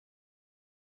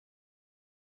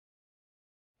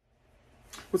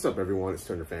What's up, everyone? It's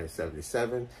Turner Fan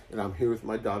 77, and I'm here with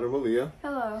my daughter, Malia.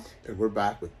 Hello. And we're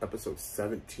back with episode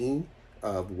 17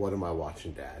 of What Am I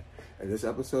Watching, Dad? In this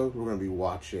episode, we're going to be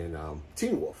watching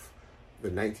Teen Wolf, the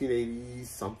 1980s,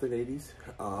 something 80s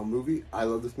movie. I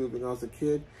love this movie when I was a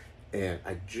kid, and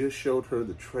I just showed her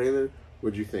the trailer.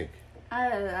 What'd you think?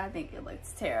 I think it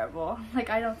looks terrible. Like,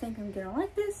 I don't think I'm gonna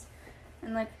like this.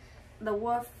 And, like, the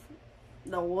wolf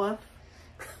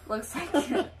looks like,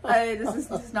 this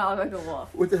does not look like a wolf.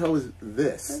 What the hell is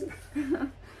this? And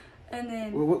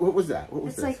then... What was that? What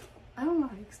was this? It's like, I don't know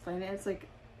how to explain it. It's like,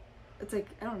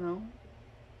 I don't know.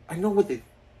 I know what they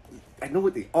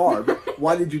are, but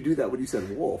why did you do that when you said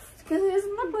wolf? Because it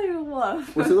doesn't look like a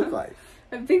wolf. What's it look like?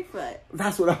 A Bigfoot.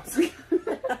 That's what I was thinking.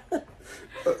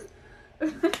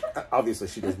 Obviously,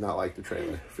 she does not like the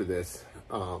trailer for this.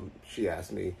 She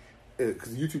asked me,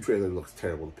 because the YouTube trailer looks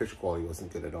terrible. The picture quality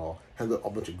wasn't good at all. Had a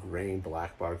bunch of grain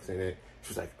black marks in it. She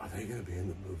was like, are they going to be in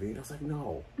the movie? And I was like,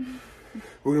 no.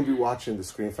 We're going to be watching the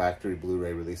Scream Factory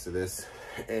Blu-ray release of this.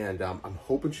 And I'm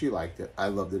hoping she liked it. I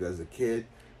loved it as a kid.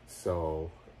 So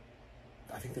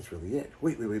I think that's really it.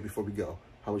 Wait, before we go.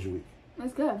 How was your week? It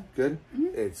was good. Good? Mm-hmm.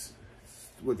 It's,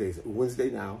 what day is it?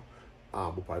 Wednesday now.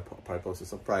 We'll probably post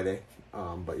this on Friday.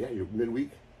 But yeah, you're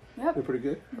midweek. Yep. You're pretty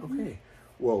good? Mm-hmm. Okay.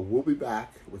 Well, we'll be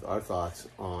back with our thoughts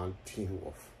on Teen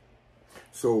Wolf.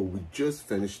 So we just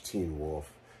finished Teen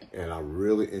Wolf, and I'm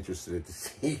really interested to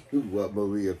see what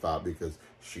Malia thought because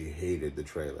she hated the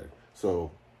trailer.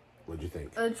 So, what'd you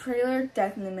think? The trailer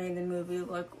definitely made the movie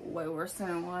look way worse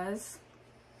than it was.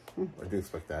 I didn't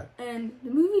expect that. And the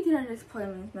movie didn't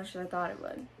disappoint me as much as I thought it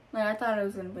would. Like, I thought it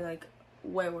was going to be, like,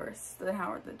 way worse than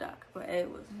Howard the Duck, but it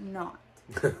was not.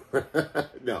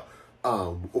 No.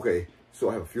 Okay, so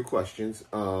I have a few questions.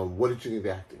 What did you think of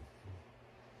the acting?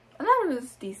 I thought it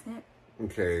was decent.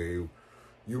 Okay,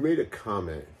 you made a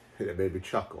comment that made me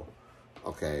chuckle,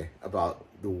 okay, about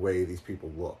the way these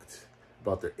people looked,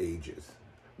 about their ages.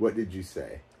 What did you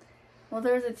say? Well,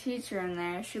 there was a teacher in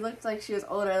there. She looked like she was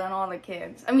older than all the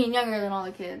kids. I mean, younger than all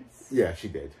the kids. Yeah, she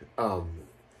did.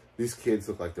 These kids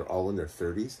look like they're all in their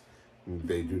 30s.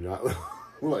 They do not look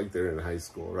like they're in high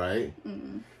school, right?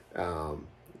 Mm-hmm.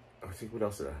 I think, what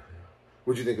else did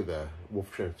what'd you think of the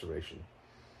wolf transformation?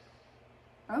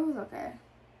 I was okay.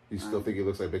 You still think it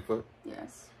looks like Bigfoot?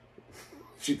 Yes.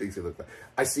 She thinks it looks like...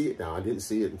 I see it now. I didn't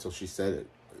see it until she said it.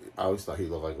 I always thought he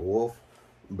looked like a wolf,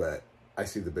 but I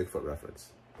see the Bigfoot reference.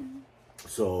 Mm-hmm.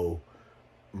 So,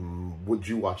 would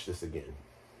you watch this again?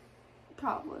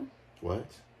 Probably. What?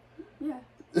 Yeah.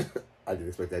 I didn't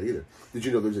expect that either. Did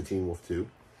you know there's a Teen Wolf 2?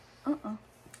 Uh-uh.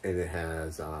 And it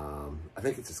has, I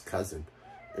think it's his cousin.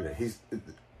 And he's,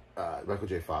 Michael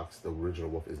J. Fox, the original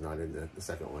Wolf, is not in the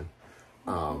second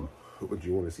one. Would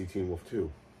you want to see Teen Wolf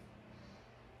 2?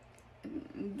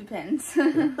 Depends.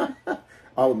 I'm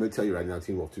going to tell you right now,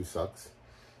 Teen Wolf 2 sucks.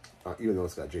 Even though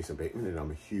it's got Jason Bateman, and I'm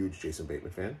a huge Jason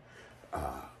Bateman fan.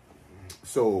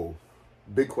 So,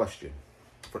 big question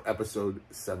for episode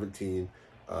 17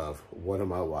 of What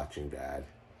Am I Watching, Dad?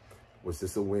 Was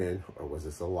this a win or was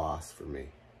this a loss for me?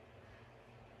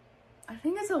 I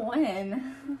think it's a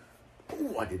win.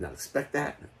 Ooh, I did not expect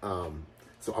that.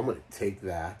 So I'm going to take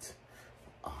that.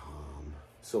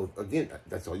 So again,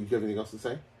 that's all. You have anything else to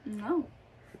say? No.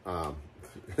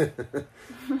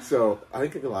 So I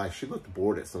ain't gonna lie, she looked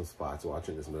bored at some spots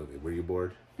watching this movie. Were you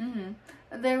bored?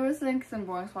 Mm-hmm. There was like some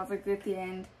boring spots, like at the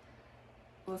end.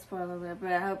 We'll spoil a little bit,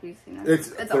 but I hope you've seen it.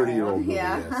 It's a 30-year-old movie,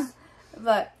 yeah. Yes.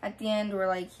 But at the end, where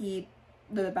like the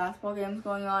basketball game's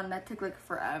going on, and that took like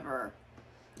forever.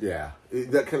 Yeah,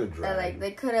 that kind of dragged. Like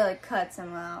they could have like cut some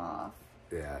of that off.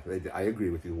 Yeah, I agree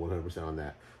with you 100% on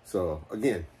that. So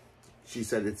again, she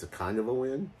said it's a kind of a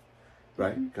win,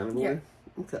 right? Mm-hmm. Kind of a win.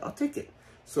 Okay, I'll take it.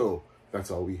 So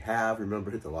that's all we have. Remember,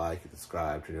 hit the like, hit the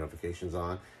subscribe, turn your notifications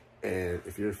on. And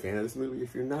if you're a fan of this movie,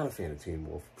 if you're not a fan of Teen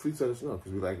Wolf, please let us know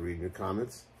because we like reading your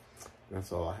comments.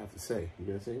 That's all I have to say. You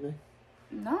gonna say anything?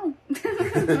 No.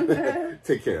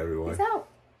 Take care, everyone. Peace out.